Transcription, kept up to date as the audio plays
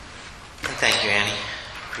Thank you, Annie.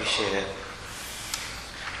 Appreciate it.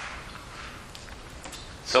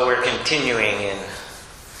 So we're continuing in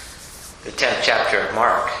the 10th chapter of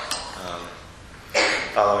Mark,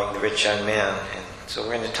 following the rich young man. And so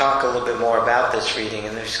we're going to talk a little bit more about this reading,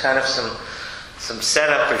 and there's kind of some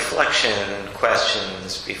setup reflection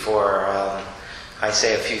questions before I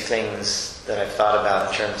say a few things that I've thought about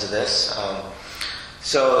in terms of this.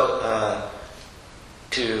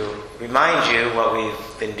 To remind you what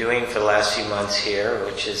we've been doing for the last few months here,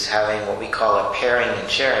 which is having what we call a pairing and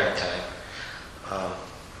sharing time.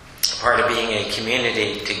 Part of being a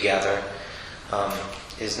community together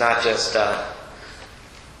is not just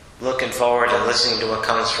looking forward and listening to what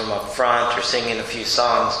comes from up front or singing a few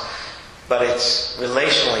songs, but it's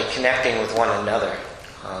relationally connecting with one another,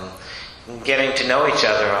 and getting to know each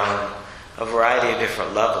other on a variety of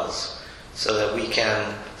different levels so that we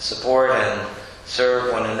can support and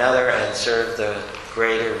serve one another and serve the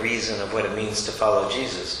greater reason of what it means to follow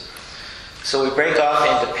Jesus. So we break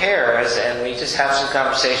off into pairs and we just have some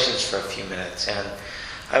conversations for a few minutes. And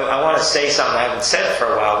I want to say something I haven't said for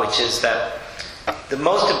a while, which is that the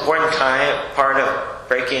most important part of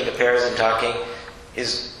breaking into pairs and talking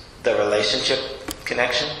is the relationship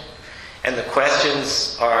connection. And the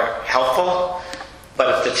questions are helpful, but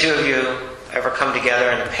if the two of you ever come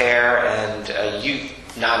together in a pair and you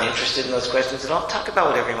not interested in those questions at all, talk about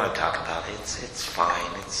whatever you want to talk about. It's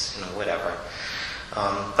fine. It's whatever.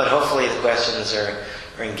 But hopefully the questions are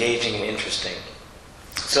engaging and interesting.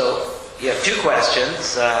 So you have two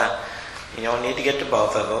questions. You don't need to get to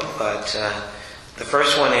both of them, but the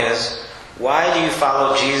first one is, why do you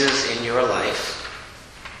follow Jesus in your life?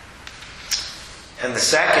 And the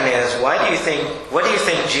second is, what do you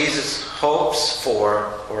think Jesus hopes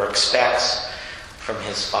for or expects from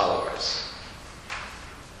his followers?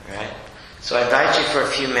 All right? So I invite you for a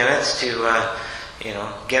few minutes to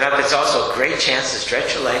get up. It's also a great chance to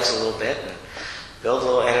stretch your legs a little bit and build a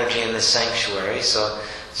little energy in this sanctuary. So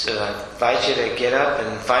I invite you to get up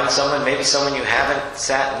and find maybe someone you haven't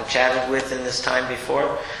sat and chatted with in this time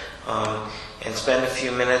before, and spend a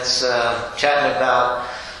few minutes chatting about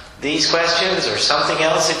these questions or something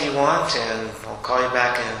else if you want, and I'll call you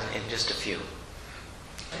back in just a few.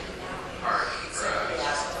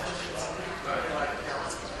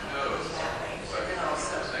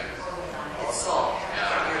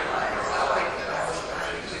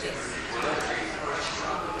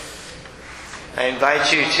 I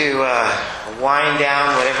invite you to wind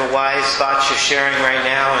down whatever wise thoughts you're sharing right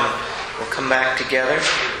now, and we'll come back together.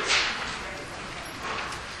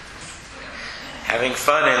 Having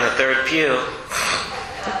fun in the third pew.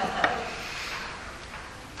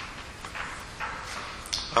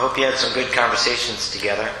 I hope you had some good conversations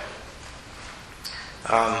together.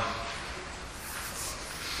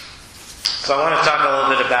 So I want to talk a little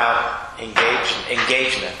bit about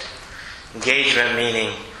engagement. Engagement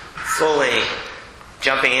meaning fully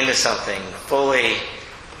jumping into something, fully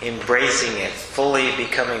embracing it, fully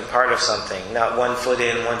becoming part of something, not 1 foot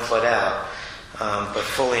in, 1 foot out, but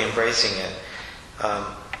fully embracing it.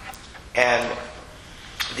 And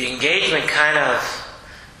the engagement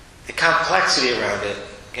the complexity around it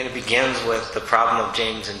kind of begins with the problem of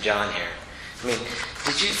James and John here. I mean,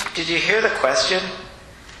 did you hear the question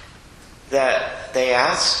that they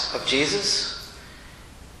asked of Jesus?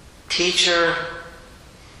 Teacher,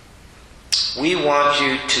 we want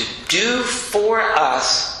you to do for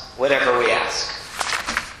us whatever we ask.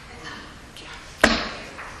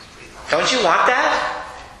 Don't you want that?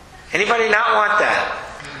 Anybody not want that?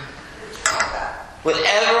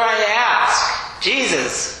 Whatever I ask,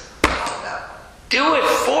 Jesus, do it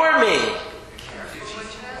for me.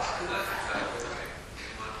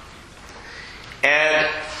 And,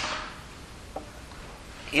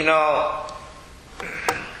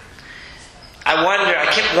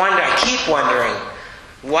 I keep wondering,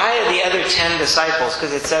 why are the other 10 disciples,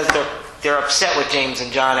 because it says they're upset with James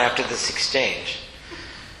and John after this exchange.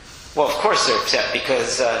 Well, of course they're upset,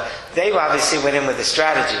 because they obviously went in with a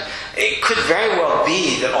strategy. It could very well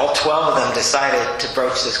be that all 12 of them decided to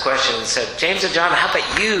broach this question and said, James and John, how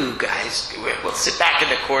about you guys? We'll sit back in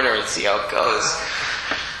the corner and see how it goes.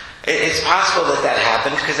 It's possible that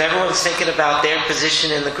happened because everyone's thinking about their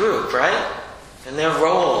position in the group, right? And their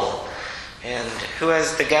role. And who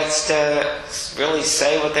has the guts to really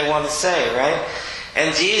say what they want to say, right?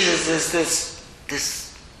 And Jesus is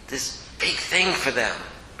this big thing for them,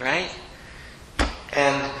 right?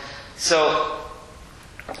 And so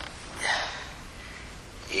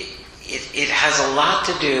it has a lot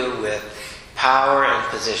to do with power and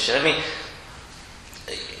position. I mean,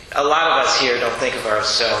 a lot of us here don't think of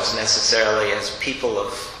ourselves necessarily as people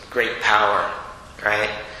of great power, right?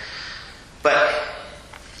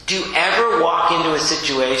 Do you ever walk into a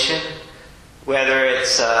situation, whether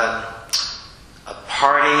it's a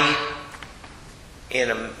party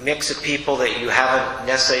in a mix of people that you haven't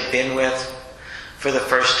necessarily been with for the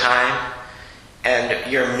first time,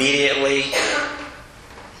 and you're immediately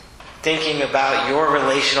thinking about your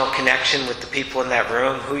relational connection with the people in that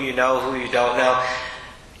room, who you know, who you don't know?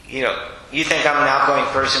 You think I'm an outgoing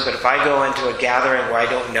person, but if I go into a gathering where I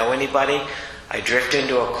don't know anybody, I drift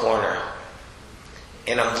into a corner.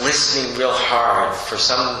 And I'm listening real hard for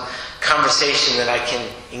some conversation that I can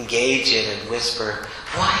engage in and whisper,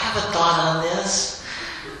 well, I have a thought on this.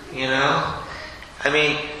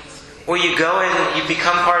 Or you go in, you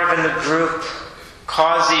become part of a group,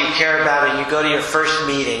 cause that you care about, and you go to your first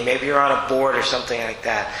meeting. Maybe you're on a board or something like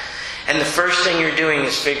that. And the first thing you're doing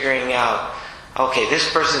is figuring out, okay, this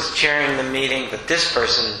person's chairing the meeting, but this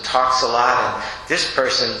person talks a lot, and this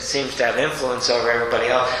person seems to have influence over everybody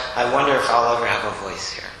else. I wonder if I'll ever have a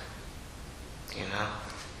voice here.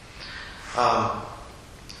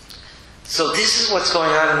 So this is what's going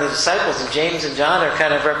on in the disciples, and James and John are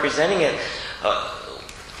kind of representing it.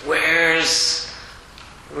 Where's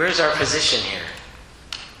our position here?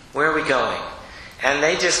 Where are we going? And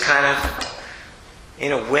they just kind of,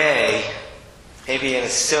 in a way, maybe in a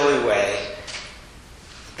silly way,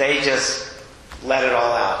 they just let it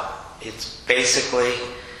all out. It's basically,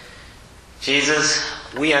 Jesus,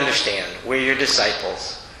 we understand. We're your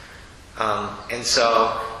disciples. And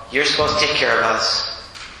so you're supposed to take care of us,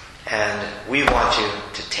 and we want you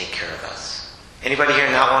to take care of us. Anybody here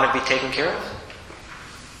not want to be taken care of?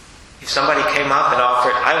 If somebody came up and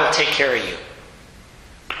offered, I will take care of you,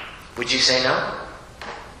 would you say no?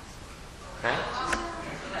 Right?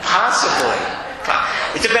 Possibly.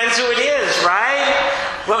 It depends who it is, right?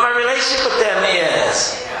 What my relationship with them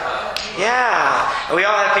is. Yeah. And we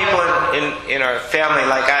all have people in our family.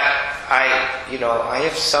 Like I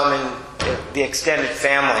have some in the extended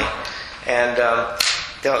family, and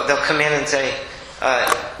they'll come in and say,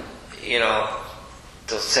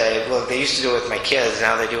 they'll say, well, they used to do it with my kids,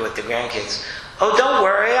 now they do it with the grandkids. Oh, don't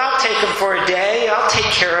worry, I'll take them for a day, I'll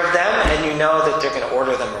take care of them, and you know that they're going to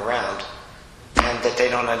order them around, and that they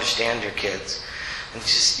don't understand your kids. And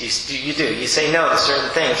you do. You say no to certain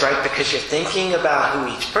things, right? Because you're thinking about who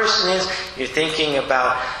each person is. You're thinking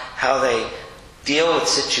about how they deal with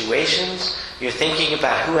situations. You're thinking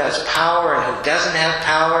about who has power and who doesn't have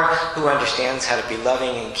power, who understands how to be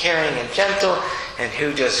loving and caring and gentle, and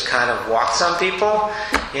who just kind of walks on people.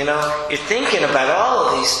 You're thinking about all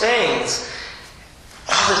of these things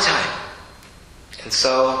all the time. And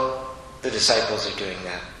so the disciples are doing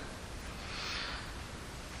that.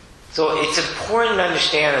 So it's important to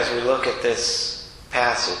understand as we look at this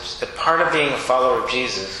passage that part of being a follower of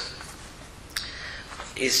Jesus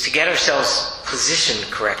is to get ourselves positioned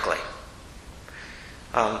correctly.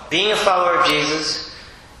 Being a follower of Jesus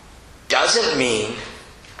doesn't mean,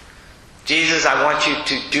 Jesus, I want you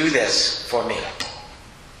to do this for me.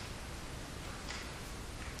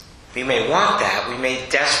 We may want that. We may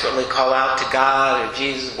desperately call out to God or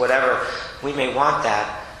Jesus, whatever. We may want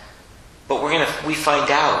that. But we find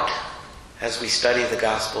out as we study the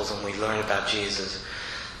Gospels and we learn about Jesus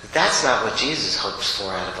that that's not what Jesus hopes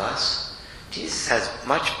for out of us. Jesus has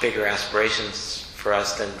much bigger aspirations for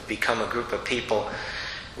us than to become a group of people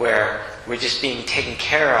where we're just being taken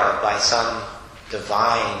care of by some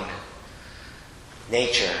divine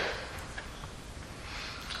nature.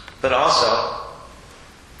 But also,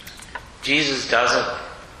 Jesus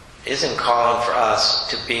isn't calling for us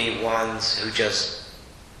to be ones who just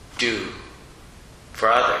do for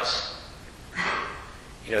others.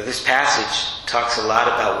 This passage talks a lot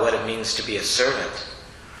about what it means to be a servant.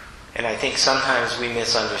 And I think sometimes we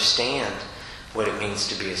misunderstand what it means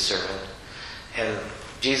to be a servant. And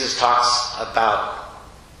Jesus talks about,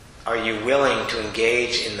 are you willing to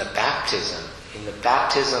engage in the baptism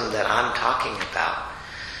that I'm talking about?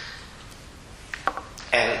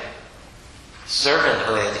 And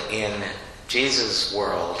servanthood in Jesus'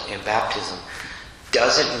 world, in baptism,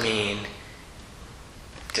 doesn't mean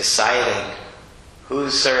deciding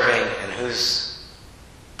who's serving and who's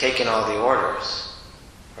taking all the orders.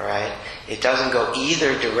 Right? It doesn't go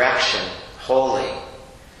either direction wholly.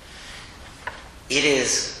 It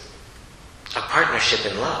is a partnership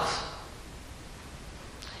in love.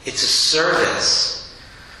 It's a service.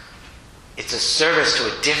 It's a service to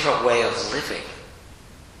a different way of living.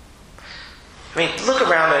 Look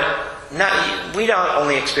around it. We don't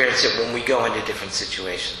only experience it when we go into different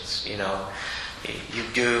situations. You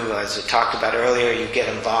do, as I talked about earlier, you get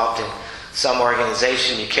involved in some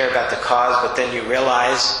organization, you care about the cause, but then you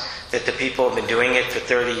realize that the people have been doing it for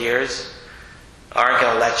 30 years. aren't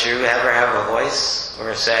going to let you ever have a voice or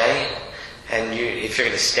a say. And if you're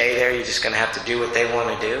going to stay there, you're just going to have to do what they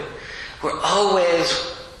want to do. We're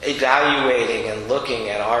always evaluating and looking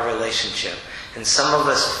at our relationship. And some of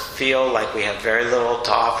us feel like we have very little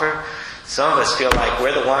to offer. Some of us feel like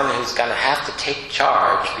we're the one who's going to have to take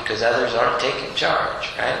charge because others aren't taking charge,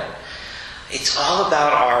 right? It's all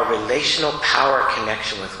about our relational power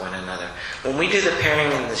connection with one another. When we do the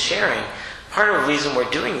pairing and the sharing, part of the reason we're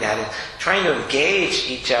doing that is trying to engage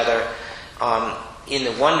each other in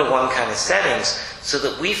the one-to-one kind of settings so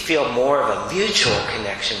that we feel more of a mutual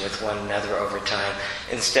connection with one another over time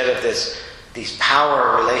instead of these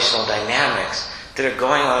power relational dynamics that are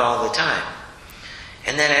going on all the time.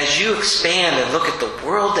 And then as you expand and look at the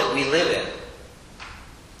world that we live in,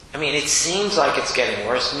 I mean, it seems like it's getting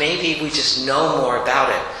worse. Maybe we just know more about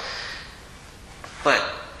it. But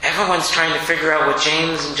everyone's trying to figure out what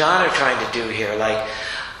James and John are trying to do here. Like,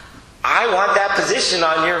 I want that position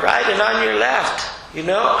on your right and on your left. You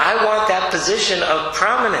know, I want that position of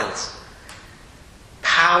prominence.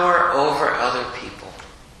 Power over other people.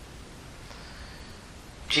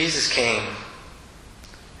 Jesus came,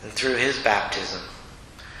 and through his baptism,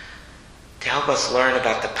 to help us learn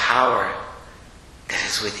about the power that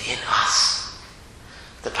is within us.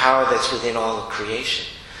 The power that's within all of creation.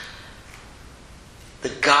 The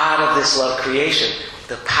God of this love creation.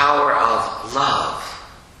 The power of love.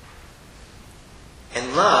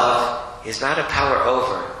 And love is not a power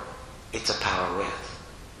over, it's a power with.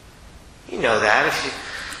 You know that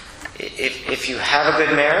if you have a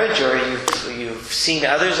good marriage or you've seen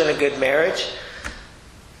others in a good marriage,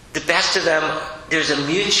 the best of them, there's a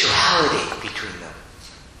mutuality between them.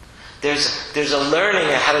 There's a learning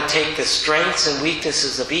of how to take the strengths and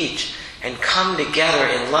weaknesses of each and come together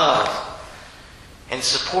in love and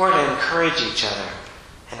support and encourage each other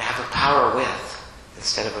and have a power with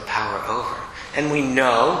instead of a power over. And we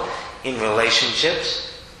know in relationships,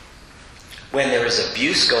 when there is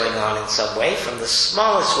abuse going on in some way, from the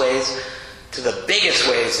smallest ways to the biggest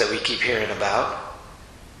ways that we keep hearing about,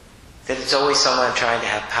 that it's always someone trying to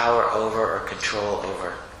have power over or control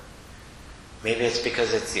over. Maybe it's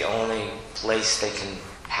because it's the only place they can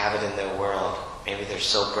have it in their world. Maybe they're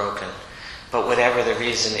so broken. But whatever the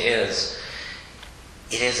reason is,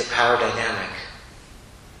 it is a power dynamic.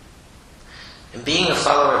 And being a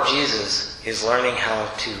follower of Jesus is learning how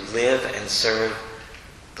to live and serve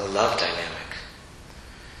the love dynamic.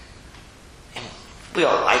 And we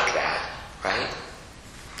all like that, right?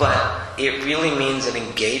 But it really means an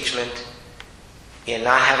engagement in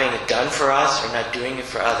not having it done for us or not doing it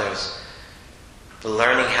for others, but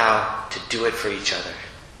learning how to do it for each other.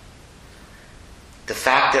 The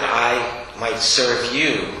fact that I might serve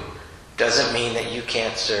you doesn't mean that you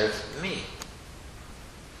can't serve me.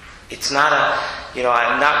 It's not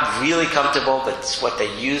I'm not really comfortable, but it's what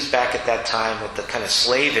they used back at that time with the kind of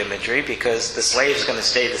slave imagery, because the slave is going to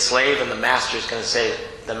stay the slave and the master is going to stay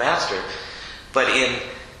the master. But in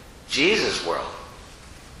Jesus' world,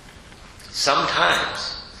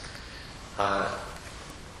 sometimes I'm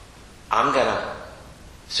going to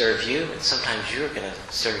serve you and sometimes you're going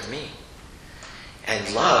to serve me.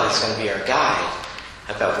 And love is going to be our guide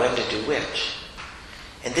about when to do which.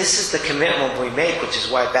 And this is the commitment we make, which is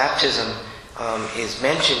why baptism is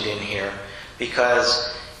mentioned in here,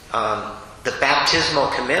 because the baptismal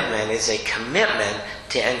commitment is a commitment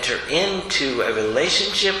to enter into a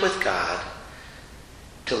relationship with God,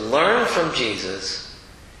 to learn from Jesus,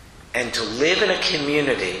 and to live in a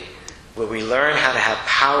community where we learn how to have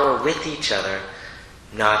power with each other,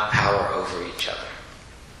 not power over each other.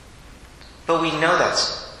 But we know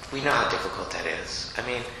how difficult that is. I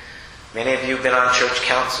mean, many of you have been on church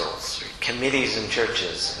councils, or committees in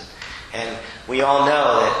churches, and we all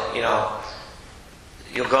know that,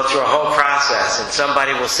 you'll go through a whole process and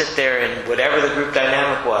somebody will sit there in whatever the group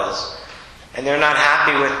dynamic was, and they're not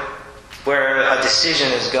happy with where a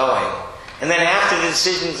decision is going. And then after the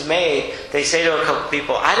decision's made, they say to a couple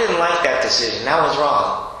people, I didn't like that decision, that was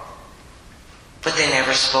wrong. But they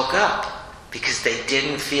never spoke up because they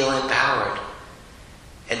didn't feel empowered.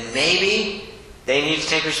 And maybe they need to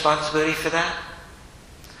take responsibility for that.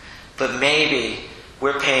 But maybe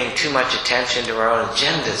we're paying too much attention to our own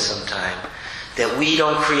agendas sometimes, that we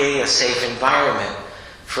don't create a safe environment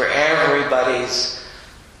for everybody's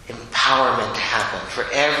empowerment to happen, for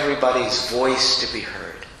everybody's voice to be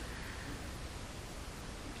heard.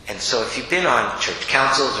 And so if you've been on church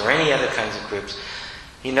councils or any other kinds of groups,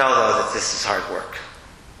 you know, though, that this is hard work.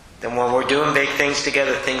 Then when we're doing big things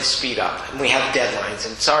together, things speed up. And we have deadlines.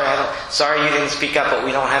 And sorry you didn't speak up, but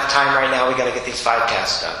we don't have time right now. We've got to get these 5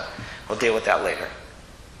 tasks done. We'll deal with that later.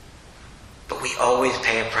 But we always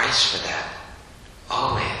pay a price for that.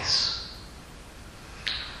 Always.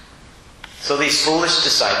 So these foolish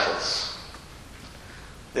disciples,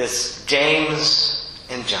 this James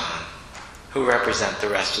and John, who represent the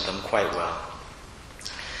rest of them quite well,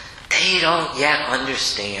 they don't yet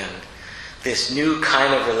understand this new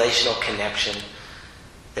kind of relational connection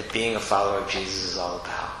that being a follower of Jesus is all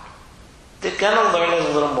about. They're going to learn it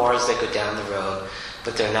a little more as they go down the road,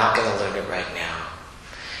 but they're not going to learn it right now.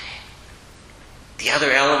 The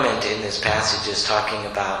other element in this passage is talking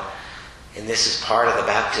about, and this is part of the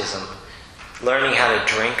baptism, learning how to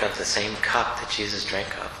drink of the same cup that Jesus drank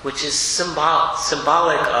of, which is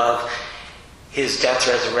symbolic of his death,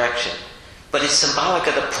 resurrection. But it's symbolic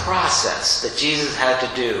of the process that Jesus had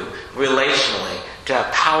to do relationally to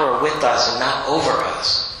have power with us and not over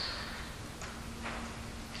us.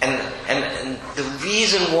 And the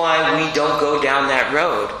reason why we don't go down that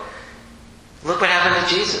road, look what happened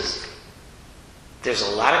to Jesus. There's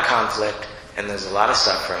a lot of conflict and there's a lot of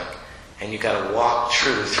suffering, and you've got to walk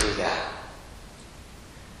through that.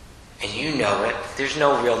 And you know it. There's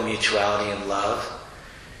no real mutuality in love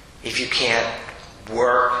if you can't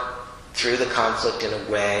work through the conflict in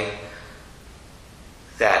a way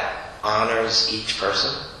that honors each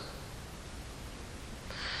person.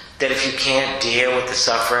 That if you can't deal with the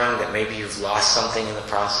suffering, that maybe you've lost something in the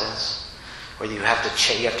process, or you have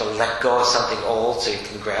to let go of something old so you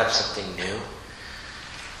can grab something new.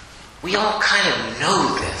 We all kind of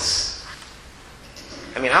know this.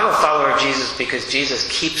 I mean, I'm a follower of Jesus because Jesus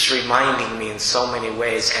keeps reminding me in so many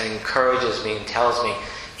ways and encourages me and tells me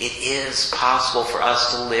it is possible for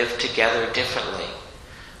us to live together differently.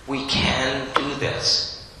 We can do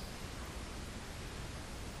this.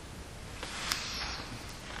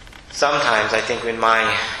 Sometimes I think in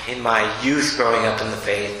my youth growing up in the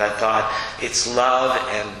faith, I thought it's love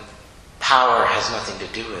and power has nothing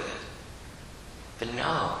to do with it. But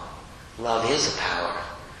no, love is a power.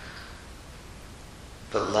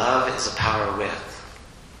 But love is a power with.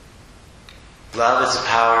 Love is a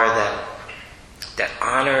power that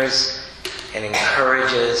honors and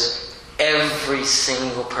encourages every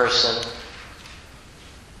single person,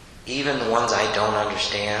 even the ones I don't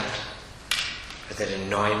understand, or that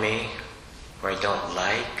annoy me, or I don't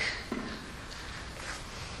like,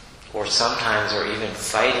 or sometimes are even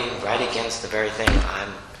fighting right against the very thing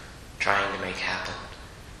I'm trying to make happen.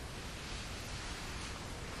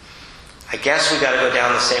 I guess we got to go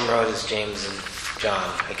down the same road as James and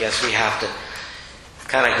John. I guess we have to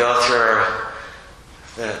kind of go through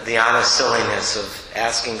the honest silliness of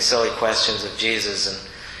asking silly questions of Jesus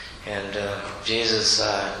and Jesus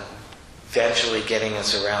eventually getting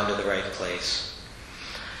us around to the right place.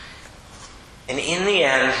 And in the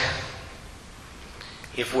end,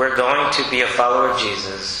 if we're going to be a follower of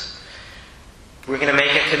Jesus, we're going to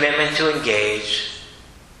make a commitment to engage.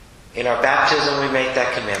 In our baptism, we make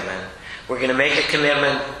that commitment. We're going to make a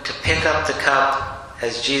commitment to pick up the cup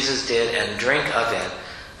as Jesus did and drink of it,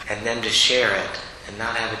 and then to share it, and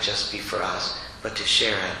not have it just be for us, but to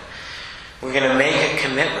share it. We're going to make a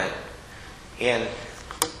commitment in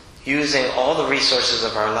using all the resources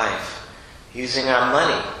of our life, using our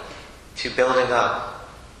money to building up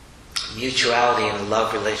mutuality and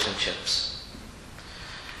love relationships.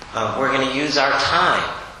 We're going to use our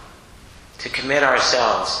time to commit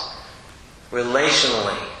ourselves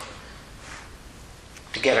relationally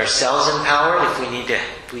to get ourselves empowered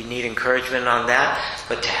if we need encouragement on that,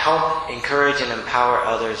 but to help encourage and empower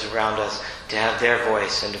others around us to have their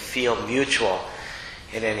voice and to feel mutual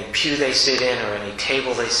in any pew they sit in or any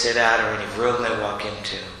table they sit at or any room they walk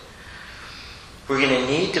into. We're going to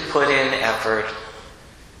need to put in effort,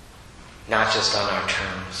 not just on our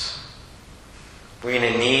terms. We're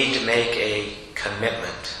going to need to make a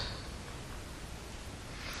commitment.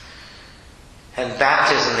 And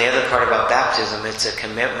baptism, the other part about baptism, it's a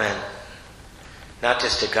commitment not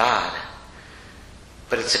just to God,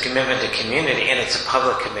 but it's a commitment to community, and it's a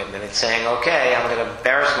public commitment. It's saying, okay, I'm going to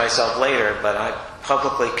embarrass myself later, but I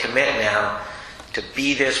publicly commit now to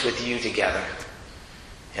be this with you together.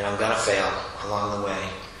 And I'm going to fail along the way,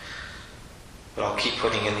 but I'll keep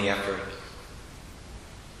putting in the effort.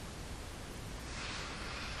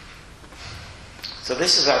 So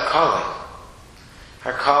this is our calling.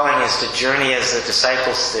 Our calling is to journey as the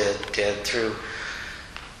disciples did through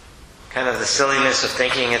kind of the silliness of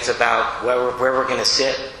thinking it's about where we're going to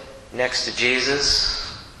sit next to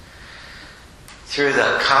Jesus, through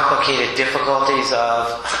the complicated difficulties of,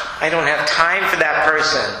 I don't have time for that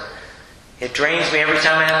person. It drains me every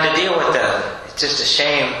time I have to deal with them. It's just a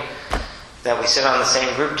shame that we sit on the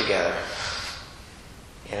same group together.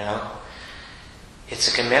 You know? It's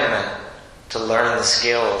a commitment to learn the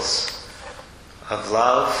skills of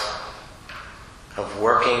love, of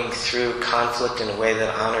working through conflict in a way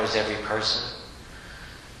that honors every person,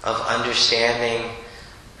 of understanding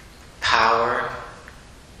power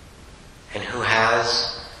and who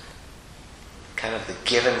has kind of the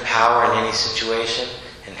given power in any situation,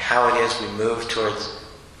 and how it is we move towards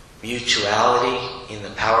mutuality in the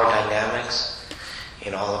power dynamics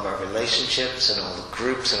in all of our relationships and all the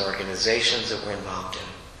groups and organizations that we're involved in.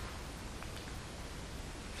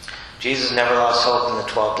 Jesus never lost hope in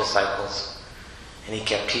the 12 disciples, and he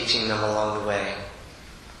kept teaching them along the way.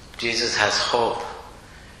 Jesus has hope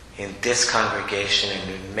in this congregation and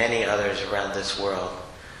in many others around this world,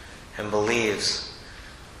 and believes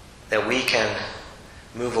that we can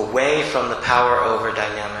move away from the power over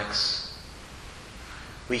dynamics.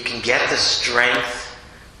 We can get the strength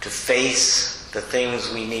to face the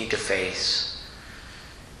things we need to face.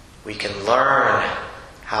 We can learn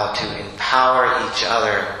how to empower each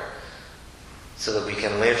other so that we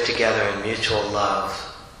can live together in mutual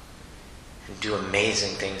love and do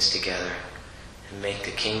amazing things together and make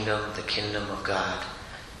the kingdom of God,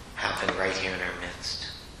 happen right here in our midst.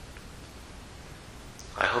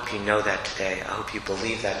 I hope you know that today. I hope you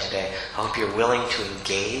believe that today. I hope you're willing to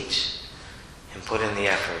engage and put in the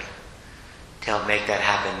effort to help make that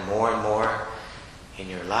happen more and more in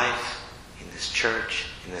your life, in this church,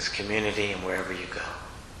 in this community, and wherever you go.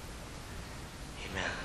 Amen.